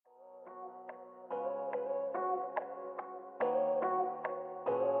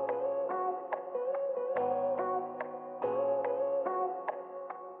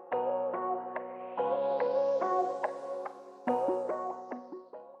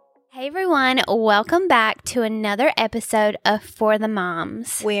Hey everyone, welcome back to another episode of For the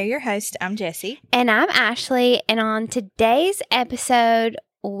Moms. We are your hosts. I'm Jessie. And I'm Ashley, and on today's episode,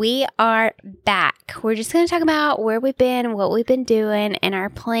 we are back. We're just going to talk about where we've been, what we've been doing, and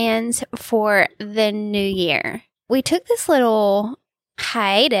our plans for the new year. We took this little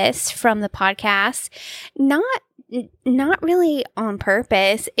hiatus from the podcast, not really on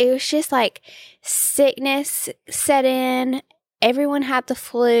purpose. It was just like sickness set in. Everyone had the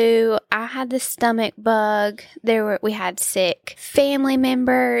flu. I had the stomach bug. We had sick family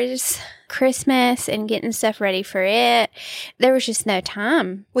members, Christmas and getting stuff ready for it. There was just no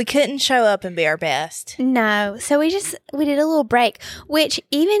time. We couldn't show up and be our best. No. So we did a little break, which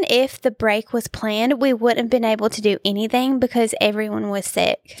even if the break was planned, we wouldn't have been able to do anything because everyone was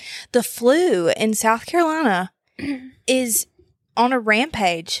sick. The flu in South Carolina is on a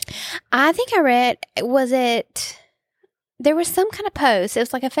rampage. I think I read, there was some kind of post. It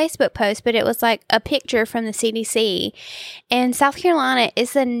was like a Facebook post, but it was like a picture from the CDC. And South Carolina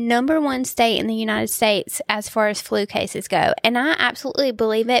is the number one state in the United States as far as flu cases go. And I absolutely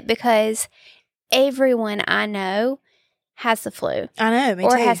believe it because everyone I know has the flu. I know, me too.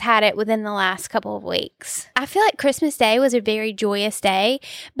 Or has had it within the last couple of weeks. I feel like Christmas Day was a very joyous day,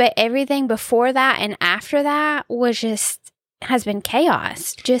 but everything before that and after that has been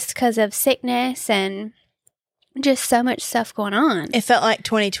chaos just because of sickness and just so much stuff going on. It felt like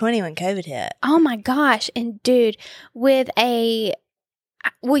 2020 when COVID hit. Oh my gosh. And dude, you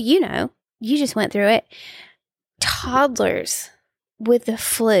just went through it. Toddlers with the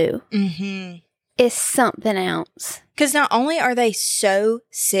flu is something else. Because not only are they so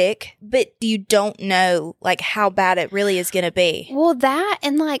sick, but you don't know like how bad it really is going to be. Well, that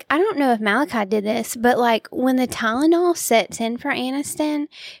and like, I don't know if Malachi did this, but like when the Tylenol sets in for Aniston,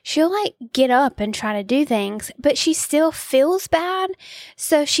 she'll like get up and try to do things, but she still feels bad.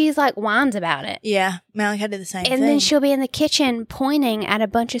 So she's like whines about it. Yeah, Malachi did the same thing. And then she'll be in the kitchen pointing at a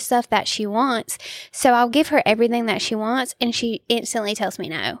bunch of stuff that she wants. So I'll give her everything that she wants and she instantly tells me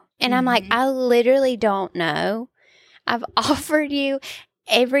no. And I'm like, I literally don't know. I've offered you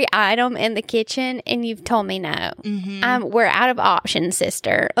every item in the kitchen and you've told me no. We're out of options,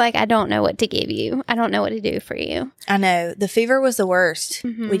 sister. Like, I don't know what to give you. I don't know what to do for you. I know. The fever was the worst.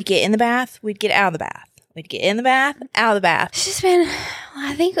 We'd get in the bath. We'd get out of the bath. We'd get in the bath, out of the bath. It's just been,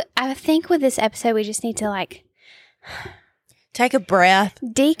 I think with this episode, we just need to like take a breath.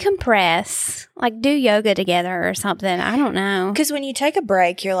 Decompress. Like do yoga together or something. I don't know. Because when you take a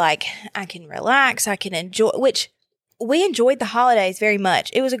break, you're like, I can relax. I can enjoy, which we enjoyed the holidays very much.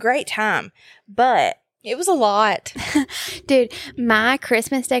 It was a great time, but it was a lot. Dude, my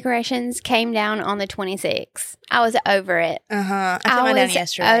Christmas decorations came down on the 26th. I was over it. I took mine down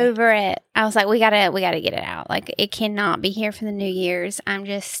yesterday. Over it. I was like, we gotta get it out. Like, it cannot be here for the New Year's. I'm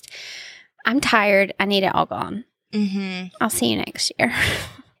tired. I need it all gone. I'll see you next year.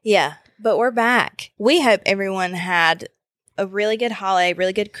 Yeah, but we're back. We hope everyone had a really good holiday,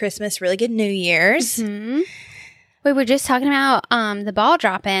 really good Christmas, really good New Year's. We were just talking about the ball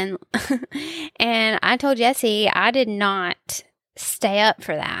dropping, and I told Jessie I did not stay up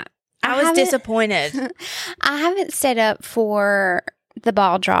for that. I was disappointed. I haven't stayed up for the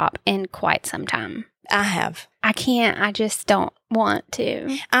ball drop in quite some time. I have. I can't. I just don't want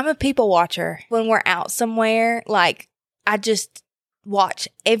to. I'm a people watcher. When we're out somewhere, like, I just watch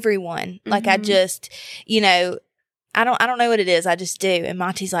everyone. Like, I just, I don't know what it is. I just do. And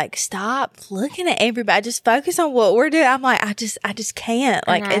Monty's like, stop looking at everybody. Just focus on what we're doing. I'm like, I just can't.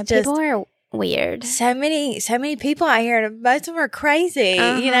 Like, it's just people are weird. So many people out here, and most of them are crazy,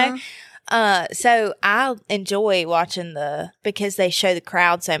 So I enjoy watching because they show the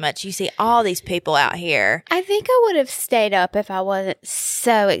crowd so much. You see all these people out here. I think I would have stayed up if I wasn't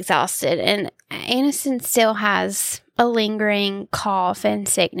so exhausted. And Aniston still has a lingering cough and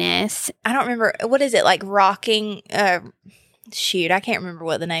sickness. I don't remember. What is it? Like rocking? Shoot, I can't remember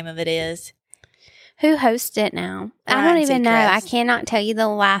what the name of it is. Who hosts it now? I don't even know. I cannot tell you the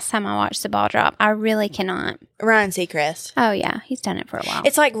last time I watched the ball drop. I really cannot. Ryan Seacrest. Oh, yeah. He's done it for a while.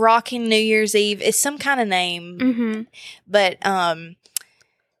 It's like Rocking New Year's Eve. It's some kind of name. But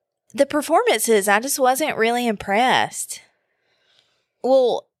the performances, I just wasn't really impressed.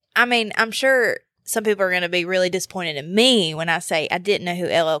 Well, I mean, I'm sure some people are going to be really disappointed in me when I say I didn't know who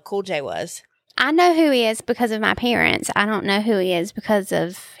LL Cool J was. I know who he is because of my parents. I don't know who he is because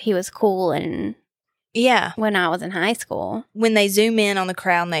of he was cool and when I was in high school. When they zoom in on the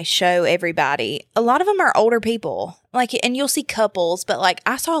crowd and they show everybody, a lot of them are older people. Like, and you'll see couples, but like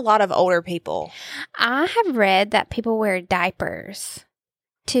I saw a lot of older people. I have read that people wear diapers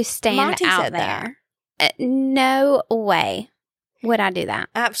to stand Monty out said there. No way. would I do that.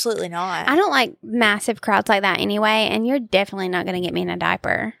 Absolutely not. I don't like massive crowds like that anyway, and you're definitely not going to get me in a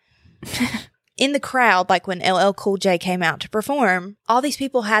diaper. In the crowd, like when LL Cool J came out to perform, all these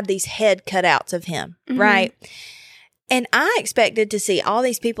people had these head cutouts of him, right? And I expected to see all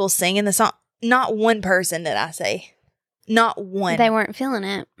these people singing the song. Not one person did I see. Not one. They weren't feeling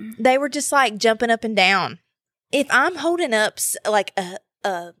it. They were just like jumping up and down. If I'm holding up like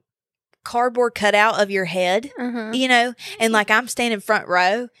a cardboard cutout of your head, you know, and like I'm standing front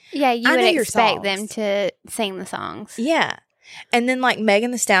row. Yeah, you I know would your expect them songs. to sing the songs. Yeah. And then like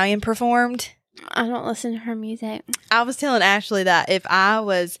Megan Thee Stallion performed. I don't listen to her music. I was telling Ashley that if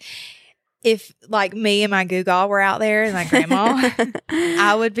like me and my Google were out there and my grandma,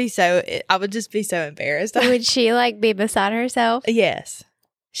 I would just be so embarrassed. Would she like be beside herself? Yes,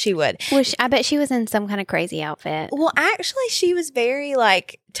 she would. I bet she was in some kind of crazy outfit. Well, actually, she was very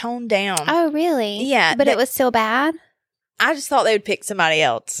like toned down. Oh, really? Yeah, But it was still bad? I just thought they would pick somebody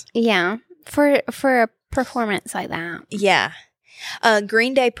else. Yeah. For a performance like that. Yeah.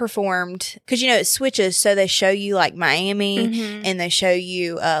 Green Day performed because, you know, it switches. So they show you like Miami and they show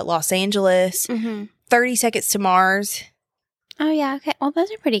you Los Angeles, 30 Seconds to Mars. Oh, yeah. Okay. Well,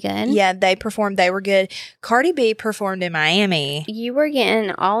 those are pretty good. Yeah, they performed. They were good. Cardi B performed in Miami. You were getting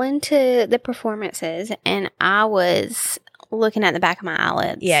all into the performances, and I was looking at the back of my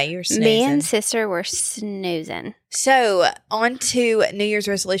eyelids. Yeah, you were snoozing. Me and sister were snoozing. So, on to New Year's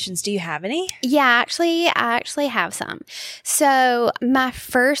resolutions. Do you have any? Yeah, I actually have some. So, my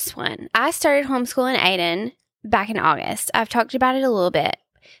first one, I started homeschooling Aiden back in August. I've talked about it a little bit.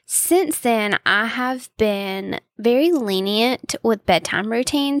 Since then, I have been very lenient with bedtime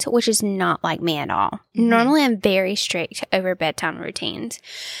routines, which is not like me at all. Normally, I'm very strict over bedtime routines.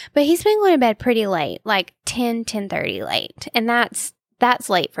 But he's been going to bed pretty late, like 10:30 late. And that's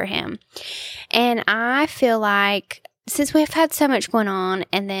late for him. And I feel like since we've had so much going on,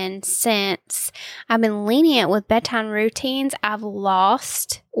 and then since I've been lenient with bedtime routines, I've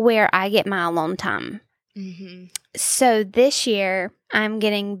lost where I get my alone time. So this year, I'm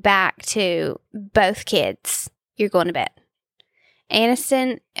getting back to both kids. You're going to bed.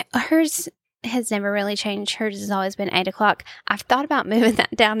 Aniston, hers has never really changed. Hers has always been 8 o'clock. I've thought about moving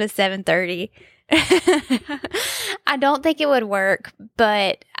that down to 7:30. I don't think it would work,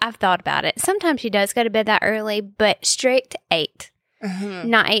 but I've thought about it. Sometimes she does go to bed that early, but strict 8.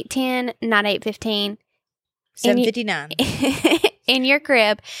 Not 8:10, not 8:15. 7:59. In your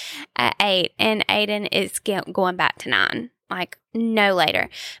crib at 8, and Aiden is going back to 9. Like, no later.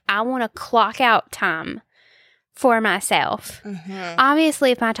 I want a clock out time for myself.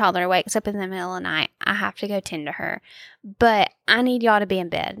 Obviously, if my toddler wakes up in the middle of the night, I have to go tend to her. But I need y'all to be in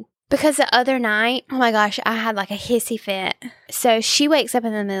bed. Because the other night, oh my gosh, I had like a hissy fit. So she wakes up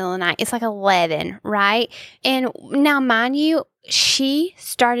in the middle of the night. It's like 11, right? And now, mind you, she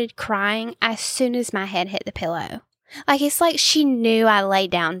started crying as soon as my head hit the pillow. Like, it's like she knew I laid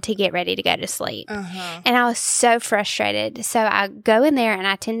down to get ready to go to sleep. And I was so frustrated. So I go in there and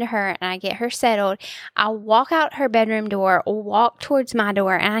I tend to her and I get her settled. I walk out her bedroom door, walk towards my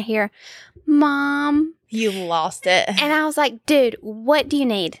door, and I hear, "Mom." You lost it. And I was like, dude, what do you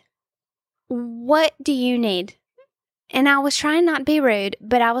need? What do you need? And I was trying not to be rude,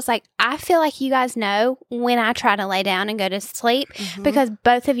 but I was like, I feel like you guys know when I try to lay down and go to sleep because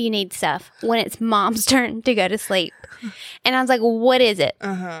both of you need stuff when it's Mom's turn to go to sleep. And I was like, what is it?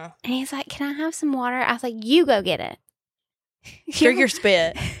 And he's like, can I have some water? I was like, you go get it. You're your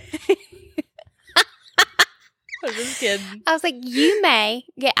spit. I'm just kidding. I was like, you may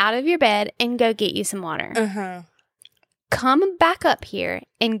get out of your bed and go get you some water. Come back up here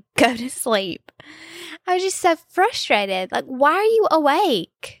and go to sleep. I was just so frustrated. Like, why are you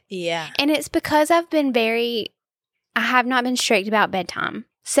awake? Yeah. And it's because I have not been strict about bedtime.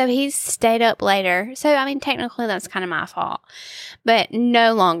 So he's stayed up later. So, I mean, technically that's kind of my fault. But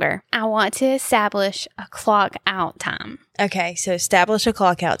no longer. I want to establish a clock out time. Okay, so establish a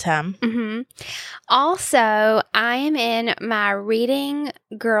clock out time. Also, I am in my reading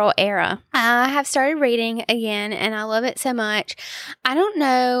girl era. I have started reading again, and I love it so much. I don't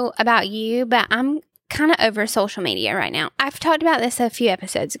know about you, but I'm kind of over social media right now. I've talked about this a few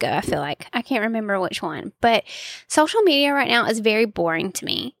episodes ago, I feel like. I can't remember which one. But social media right now is very boring to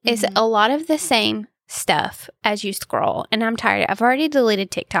me. It's a lot of the same stuff as you scroll, and I'm tired. I've already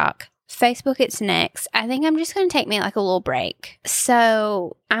deleted TikTok. Facebook, it's next. I think I'm just going to take me like a little break.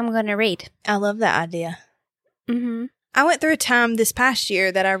 So I'm going to read. I love that idea. I went through a time this past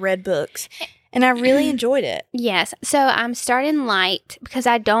year that I read books, and I really enjoyed it. Yes. So I'm starting light because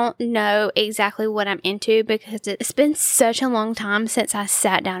I don't know exactly what I'm into because it's been such a long time since I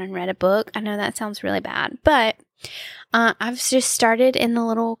sat down and read a book. I know that sounds really bad, but I've just started in the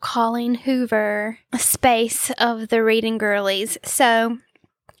little Colleen Hoover space of the reading girlies. So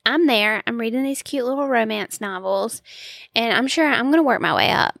I'm there. I'm reading these cute little romance novels, and I'm sure I'm going to work my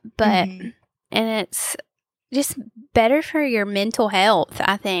way up. But and it's just better for your mental health,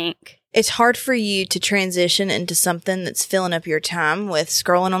 I think. It's hard for you to transition into something that's filling up your time with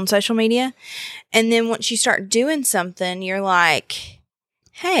scrolling on social media. And then once you start doing something, you're like,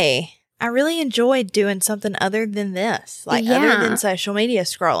 hey, I really enjoyed doing something other than this, like other than social media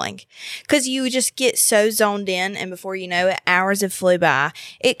scrolling. Because you just get so zoned in, and before you know it, hours have flew by.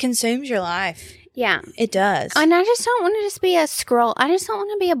 It consumes your life. Yeah. It does. And I just don't want to just be a scroll. I just don't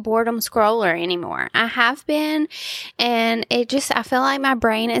want to be a boredom scroller anymore. I have been, and I feel like my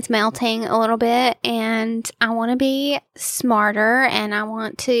brain is melting a little bit, and I want to be smarter, and I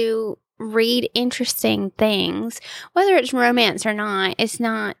want to read interesting things, whether it's romance or not. It's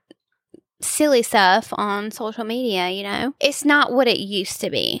not silly stuff on social media, you know? It's not what it used to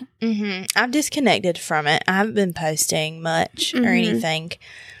be. I've disconnected from it. I haven't been posting much or anything.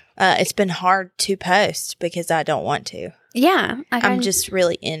 It's been hard to post because I don't want to. Yeah. I'm just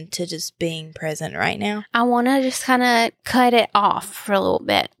really into just being present right now. I want to just kind of cut it off for a little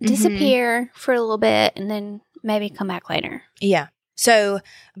bit, disappear for a little bit, and then maybe come back later. Yeah. So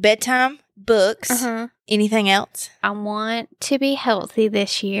bedtime, books, anything else? I want to be healthy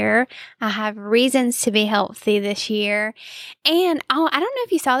this year. I have reasons to be healthy this year. And I don't know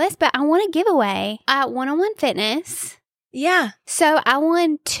if you saw this, but I won a giveaway at One-on-One Fitness. Yeah. So I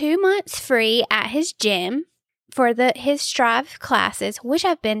won 2 months free at his gym for his Strive classes, which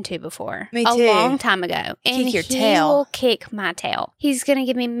I've been to before. Me too. A long time ago. And kick your he tail. will kick my tail. He's going to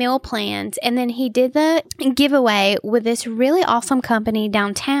give me meal plans. And then he did the giveaway with this really awesome company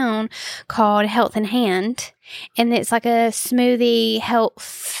downtown called Health in Hand. And it's like a smoothie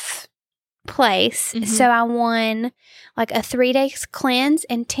health place. So I won like a 3-day cleanse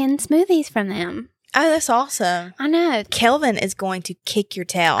and 10 smoothies from them. Oh, that's awesome. I know. Kelvin is going to kick your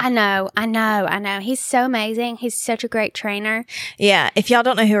tail. I know. He's so amazing. He's such a great trainer. Yeah. If y'all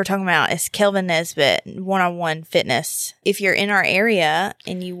don't know who we're talking about, it's Kelvin Nesbitt, One-on-One Fitness. If you're in our area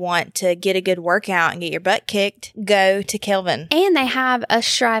and you want to get a good workout and get your butt kicked, go to Kelvin. And they have a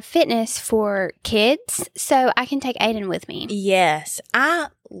Strive Fitness for kids, so I can take Aiden with me. Yes. I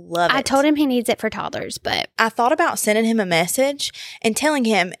love it. I told him he needs it for toddlers, but I thought about sending him a message and telling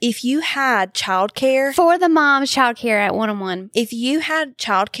him if you had childcare. For the mom's childcare at One-on-One. If you had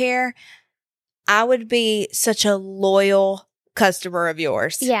childcare, I would be such a loyal customer of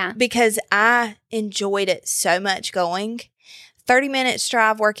yours. Yeah. Because I enjoyed it so much going. 30-minute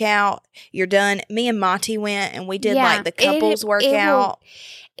Strive workout, you're done. Me and Monty went and we did like the couples workout.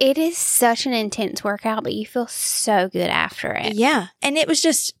 It is such an intense workout, but you feel so good after it. Yeah. And it was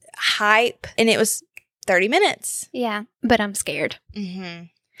just hype, and it was 30 minutes. Yeah. But I'm scared.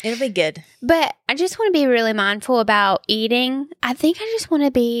 It'll be good. But I just want to be really mindful about eating. I think I just want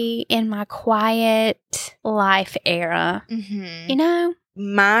to be in my quiet life era. You know?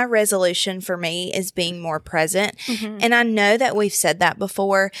 My resolution for me is being more present. And I know that we've said that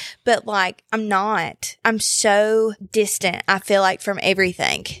before, but like, I'm not. I'm so distant, I feel like, from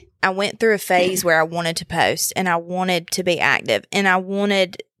everything. I went through a phase where I wanted to post and I wanted to be active and I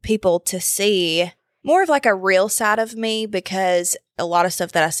wanted people to see more of like a real side of me, because a lot of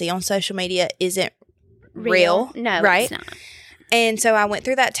stuff that I see on social media isn't real. No, right? It's not. And so I went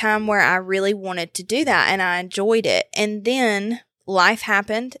through that time where I really wanted to do that and I enjoyed it. And then life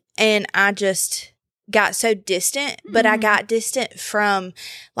happened and I just got so distant, but I got distant from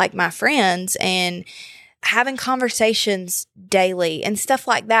like my friends and having conversations daily and stuff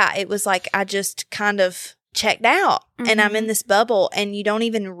like that. It was like I just kind of checked out and I'm in this bubble and you don't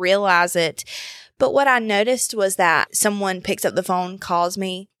even realize it. But what I noticed was that someone picks up the phone, calls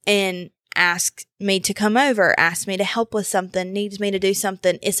me, and asks me to come over, asks me to help with something, needs me to do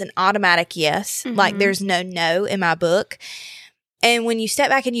something. It's an automatic yes. Like there's no in my book. And when you step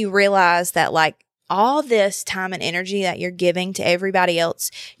back and you realize that like all this time and energy that you're giving to everybody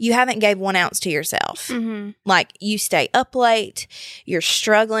else, you haven't gave 1 ounce to yourself. Like you stay up late, you're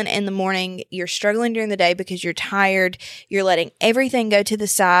struggling in the morning, you're struggling during the day because you're tired, you're letting everything go to the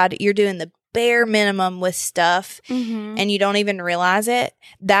side, you're doing the bare minimum with stuff and you don't even realize it.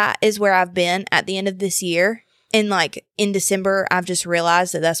 That is where I've been at the end of this year. And like in December, I've just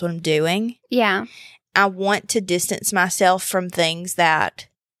realized that that's what I'm doing. Yeah. I want to distance myself from things that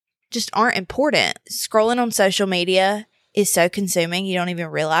just aren't important. Scrolling on social media is so consuming, you don't even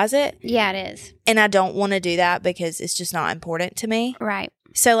realize it. Yeah, it is. And I don't want to do that because it's just not important to me. Right.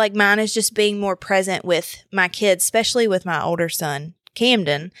 So like mine is just being more present with my kids, especially with my older son,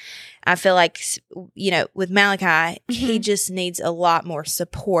 Camden. I feel like, with Malachi, he just needs a lot more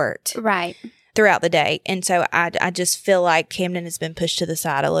support Right. throughout the day. And so I just feel like Camden has been pushed to the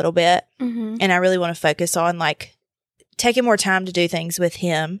side a little bit. And I really want to focus on like taking more time to do things with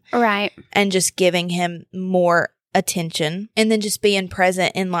him. Right. And just giving him more attention, and then just being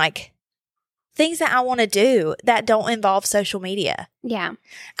present in like things that I want to do that don't involve social media. Yeah.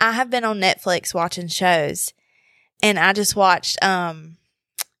 I have been on Netflix watching shows, and I just watched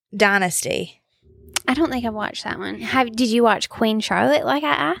Dynasty. I don't think I've watched that one. Did you watch Queen Charlotte like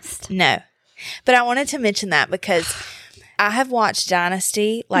I asked? No. But I wanted to mention that because I have watched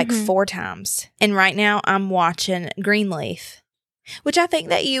Dynasty like 4 times. And right now I'm watching Greenleaf, which I think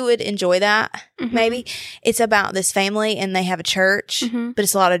that you would enjoy that. Maybe. It's about this family and they have a church, but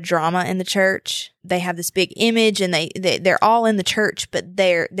it's a lot of drama in the church. They have this big image and they're all in the church, but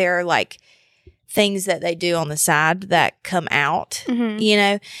there are like things that they do on the side that come out,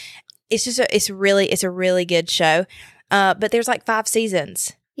 It's just it's a really good show. But there's like 5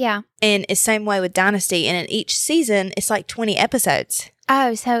 seasons. Yeah. And it's same way with Dynasty. And in each season, it's like 20 episodes.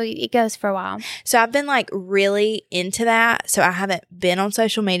 Oh, so it goes for a while. So I've been like really into that. So I haven't been on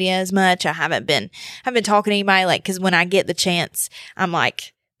social media as much. I haven't been talking to anybody, like, because when I get the chance, I'm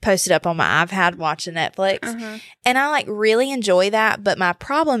like posted up on my iPad watching Netflix. And I like really enjoy that. But my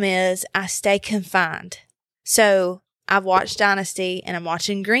problem is I stay confined. So I've watched Dynasty and I'm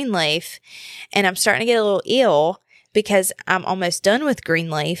watching Greenleaf, and I'm starting to get a little ill because I'm almost done with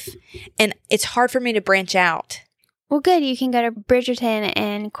Greenleaf, and it's hard for me to branch out. Well, good. You can go to Bridgerton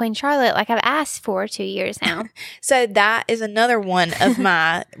and Queen Charlotte like I've asked for 2 years now. So that is another one of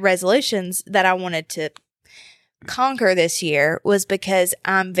my resolutions that I wanted to conquer this year, was because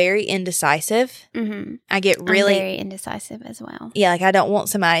I'm very indecisive. I get really I'm very indecisive as well. Yeah, like I don't want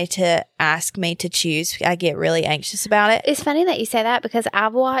somebody to ask me to choose. I get really anxious about it. It's funny that you say that because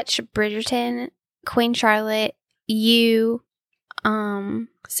I've watched Bridgerton, Queen Charlotte, You, Selling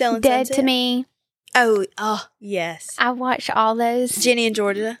Dead Sunset? to Me. Oh, yes. I watched all those. Jenny and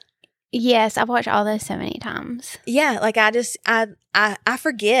Georgia. Yes, I've watched all those so many times. Yeah, like I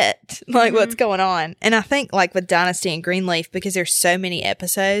forget like what's going on. And I think like with Dynasty and Greenleaf, because there's so many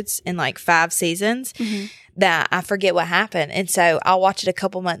episodes in like 5 seasons, that I forget what happened. And so I'll watch it a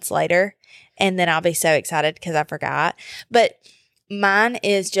couple months later, and then I'll be so excited because I forgot. But mine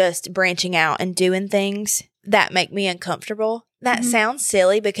is just branching out and doing things that make me uncomfortable. That sounds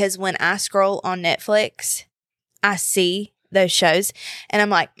silly because when I scroll on Netflix, I see those shows and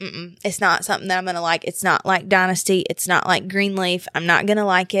I'm like, it's not something that I'm going to like. It's not like Dynasty. It's not like Greenleaf. I'm not going to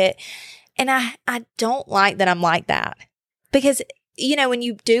like it. And I don't like that I'm like that, because, when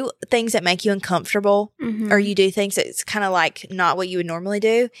you do things that make you uncomfortable, or you do things that's kind of like not what you would normally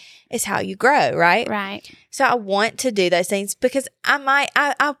do, it's how you grow, right? Right. So I want to do those things because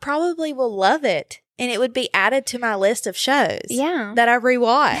I probably will love it. And it would be added to my list of shows that I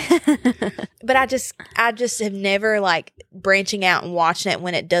rewatch. But I just have never like branching out and watching it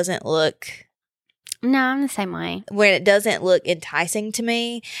when it doesn't look. No, I'm the same way. When it doesn't look enticing to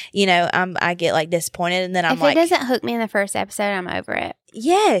me, I get like disappointed, and then I'm like, if it doesn't hook me in the first episode, I'm over it.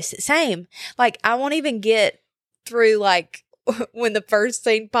 Yes, same. Like I won't even get through like when the first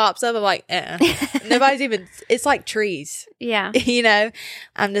scene pops up. I'm like, nobody's even. It's like trees. Yeah.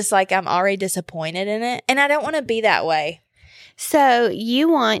 I'm just like, I'm already disappointed in it, and I don't want to be that way. So you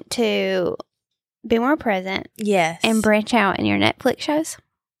want to be more present, yes, and branch out in your Netflix shows.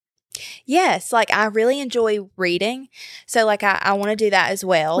 Yes, like I really enjoy reading. So like I want to do that as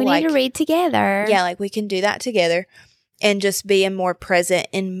well. We need to read together. Yeah, like we can do that together and just being more present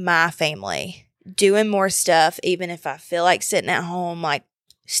in my family, doing more stuff, even if I feel like sitting at home, like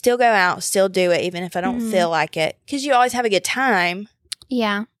still go out, still do it, even if I don't feel like it. Because you always have a good time.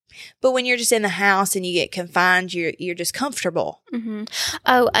 Yeah. But when you're just in the house and you get confined, you're just comfortable.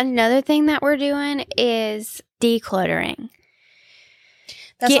 Oh, another thing that we're doing is decluttering.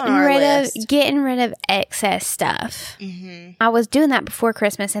 That's on our list. Getting rid of excess stuff. I was doing that before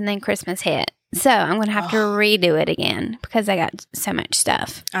Christmas, and then Christmas hit. So I'm going to have to redo it again because I got so much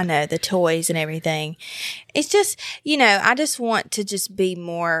stuff. I know, the toys and everything. It's just, I just want to just be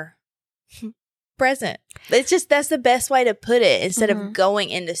more present. It's just, that's the best way to put it, instead of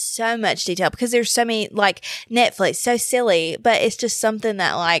going into so much detail, because there's so many, like Netflix, so silly, but it's just something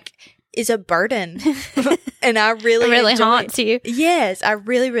that like is a burden. And I really haunts you. Yes, I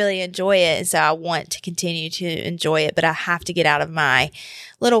really, really enjoy it. And so I want to continue to enjoy it, but I have to get out of my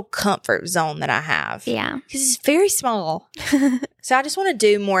little comfort zone that I have. Yeah. Because it's very small. So I just want to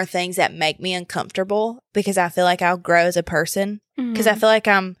do more things that make me uncomfortable, because I feel like I'll grow as a person. Because I feel like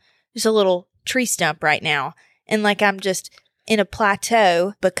I'm just a little tree stump right now. And like I'm just in a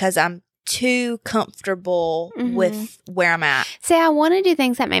plateau because I'm too comfortable with where I'm at. See, I want to do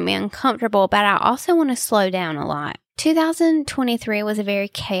things that make me uncomfortable, but I also want to slow down a lot. 2023 was a very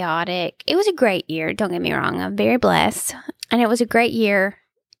chaotic. It was a great year. Don't get me wrong. I'm very blessed. And it was a great year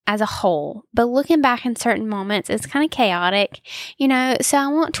as a whole. But looking back in certain moments, it's kind of chaotic, you know? So I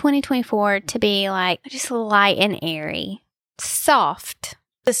want 2024 to be like just light and airy, soft.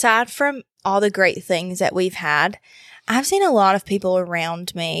 Aside from all the great things that we've had, I've seen a lot of people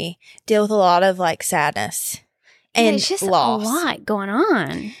around me deal with a lot of like sadness and it's just loss. A lot going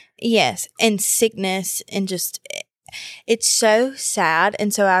on. Yes. And sickness and just, it's so sad.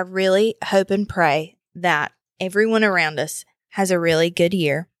 And so I really hope and pray that everyone around us has a really good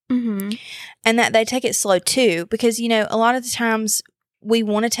year and that they take it slow too. Because, you know, a lot of the times we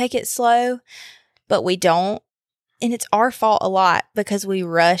want to take it slow, but we don't. And it's our fault a lot because we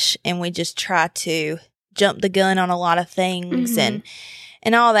rush and we just try to jump the gun on a lot of things and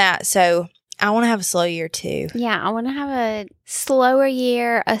all that. So I want to have a slow year too. Yeah, I want to have a slower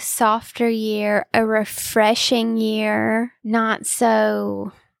year, a softer year, a refreshing year, not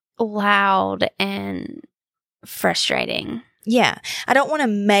so loud and frustrating. Yeah. I don't want to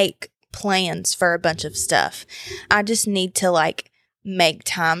make plans for a bunch of stuff. I just need to like make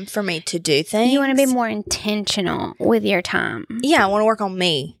time for me to do things. You want to be more intentional with your time. Yeah, I want to work on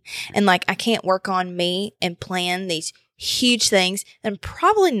me. And like I can't work on me and plan these huge things that I'm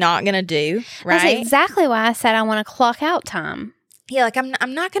probably not going to do, right? That's exactly why I said I want to clock out time. Yeah, like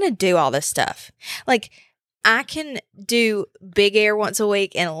I'm not going to do all this stuff. Like I can do Big Air once a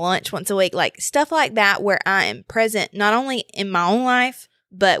week and lunch once a week, like stuff like that where I am present not only in my own life,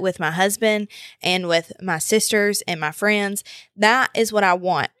 but with my husband and with my sisters and my friends. That is what I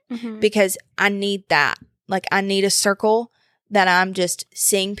want because I need that. Like I need a circle that I'm just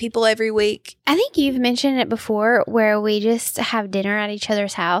seeing people every week. I think you've mentioned it before where we just have dinner at each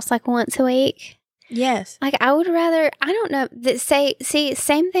other's house like once a week. Yes. Like I would rather, I don't know,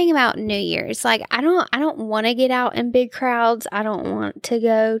 same thing about New Year's. Like I don't want to get out in big crowds. I don't want to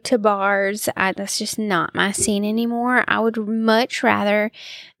go to bars. That's just not my scene anymore. I would much rather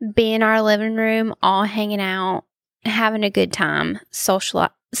be in our living room, all hanging out, having a good time,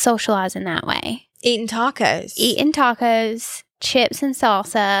 socializing that way. Eating tacos, chips and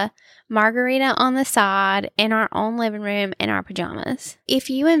salsa, margarita on the side, in our own living room in our pajamas. If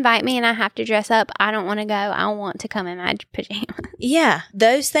you invite me and I have to dress up, I don't want to go. I want to come in my pajamas. Yeah.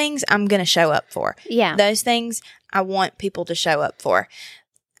 Those things I'm going to show up for. Yeah. Those things I want people to show up for.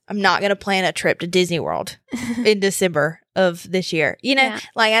 I'm not going to plan a trip to Disney World in December of this year. You know,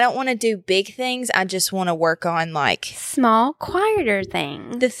 like I don't want to do big things. I just want to work on like small, quieter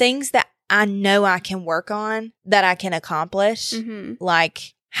things. The things that I know I can work on that I can accomplish.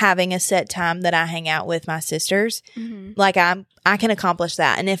 Like having a set time that I hang out with my sisters. Like I can accomplish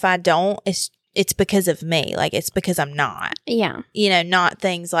that. And if I don't, it's because of me. Like it's because I'm not. Yeah. You know, not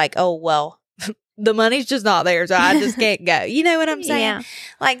things like, oh, well, the money's just not there, so I just can't go. You know what I'm saying? Yeah.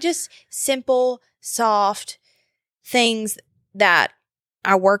 Like just simple, soft things that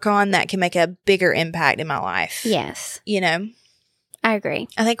I work on that can make a bigger impact in my life. Yes. You know? I agree.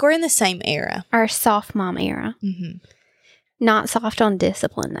 I think we're in the same era. Our soft mom era. Not soft on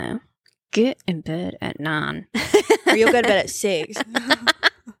discipline, though. Get in bed at 9. Or you'll go to bed at 6.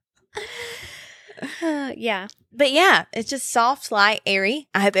 Yeah. But yeah, it's just soft, light, airy.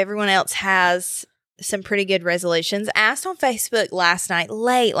 I hope everyone else has some pretty good resolutions. I asked on Facebook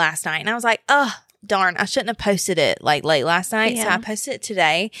late last night, and I was like, oh, darn, I shouldn't have posted it like late last night. So I posted it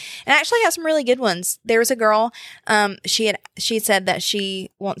today and I actually got some really good ones. There was a girl, she said that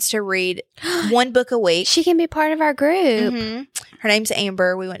she wants to read one book a week. She can be part of our group. Her name's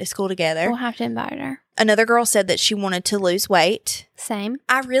Amber. We went to school together. We'll have to invite her. Another girl said that she wanted to lose weight. Same.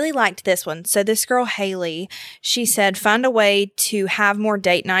 I really liked this one. So this girl, Haley, she said, find a way to have more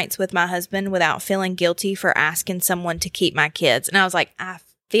date nights with my husband without feeling guilty for asking someone to keep my kids. And I was like, I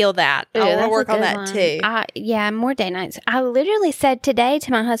feel that. Ooh, I want to work on that too. Yeah, more date nights. I literally said today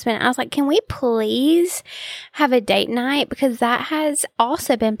to my husband, I was like, can we please have a date night? Because that has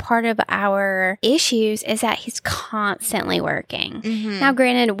also been part of our issues is that he's constantly working. Now,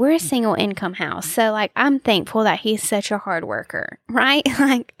 granted, we're a single income house. So like, I'm thankful that he's such a hard worker, right?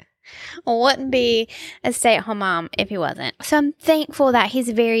 Like, I wouldn't be a stay-at-home mom if he wasn't. So I'm thankful that he's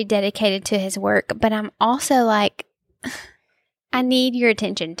very dedicated to his work. But I'm also like, I need your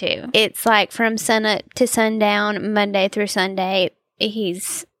attention too. It's like from sun up to sundown, Monday through Sunday,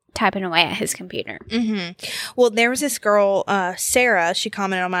 he's typing away at his computer. Well, there was this girl, Sarah, she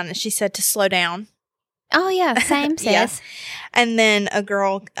commented on mine and she said to slow down. Oh, yeah. Same, sis. Yeah. And then a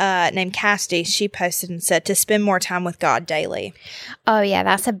girl named Cassidy, she posted and said to spend more time with God daily. Oh, yeah.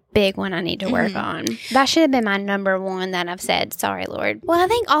 That's a big one I need to work on. That should have been my number one that I've said. Sorry, Lord. Well, I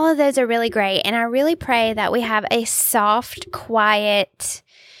think all of those are really great. And I really pray that we have a soft, quiet,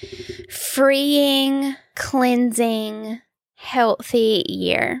 freeing, cleansing, healthy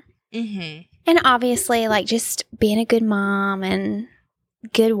year. Mm-hmm. And obviously, like, just being a good mom and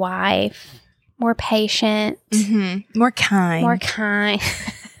good wife. More patient. Mm-hmm. More kind. More kind.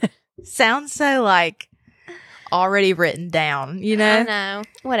 Sounds so, like, already written down, you know? I know.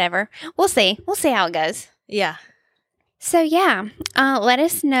 Whatever. We'll see. We'll see how it goes. Yeah. So, yeah. Let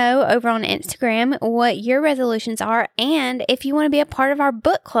us know over on Instagram what your resolutions are and if you want to be a part of our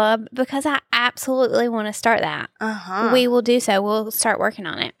book club, because I absolutely want to start that. Uh-huh. We will do so. We'll start working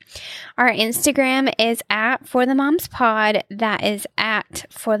on it. Our Instagram is at For the Moms Pod. That is at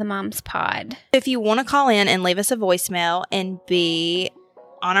For the Moms Pod. If you want to call in and leave us a voicemail and be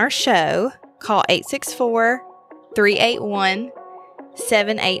on our show, call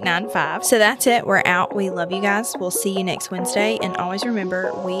 864-381-7895. So that's it. We're out. We love you guys. We'll see you next Wednesday. And always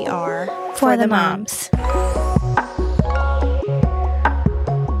remember, we are For the moms.